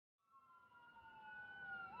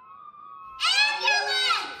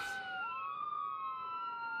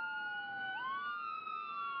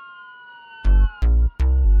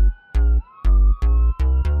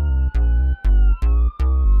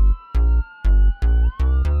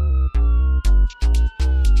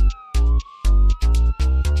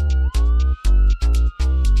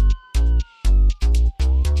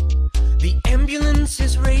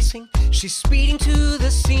racing, she's speeding to the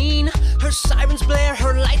scene. Her sirens blare,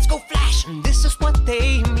 her lights go flash, and this is what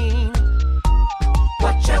they mean.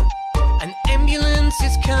 Watch out, an ambulance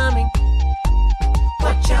is coming.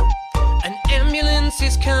 Watch out, an ambulance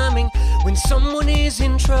is coming. When someone is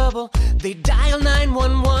in trouble, they dial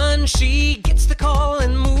 911. She gets the call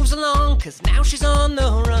and moves along, 'cause now she's on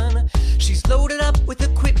the run. She's loaded up with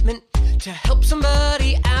equipment to help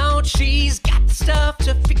somebody out. She's got the stuff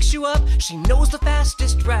to fix you up. She knows the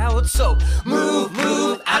fastest route. So move,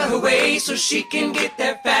 move out of her way so she can get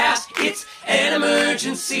there fast. It's an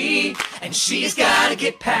emergency and she's gotta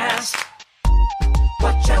get past.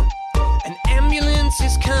 Watch out, an ambulance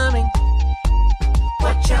is coming.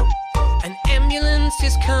 Watch out, an ambulance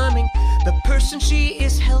is coming. The person she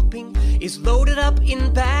is helping is loaded up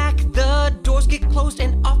in back. The doors get closed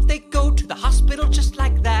and off they go to the hospital just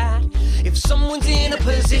like that. If someone's in a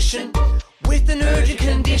position with an urgent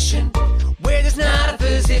condition where there's not a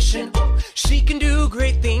physician, she can do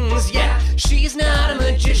great things. Yeah, she's not a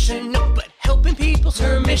magician, no, but helping people's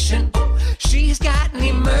her mission. She's got an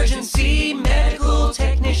emergency medical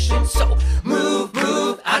technician. So move,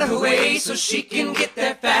 move out of her way so she can get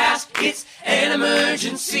there fast. It's an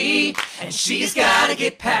emergency and she's gotta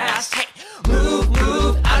get past. Hey, move,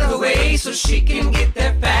 move out of her way so she can get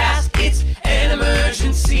there fast. It's an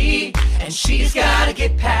emergency and she's gotta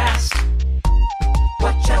get past.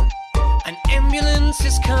 Watch out, an ambulance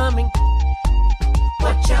is coming.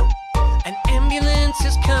 Watch out, an ambulance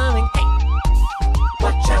is coming. Hey,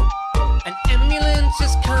 watch out, an ambulance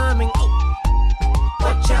is coming. Oh,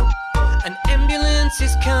 watch out, an ambulance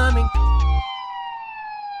is coming.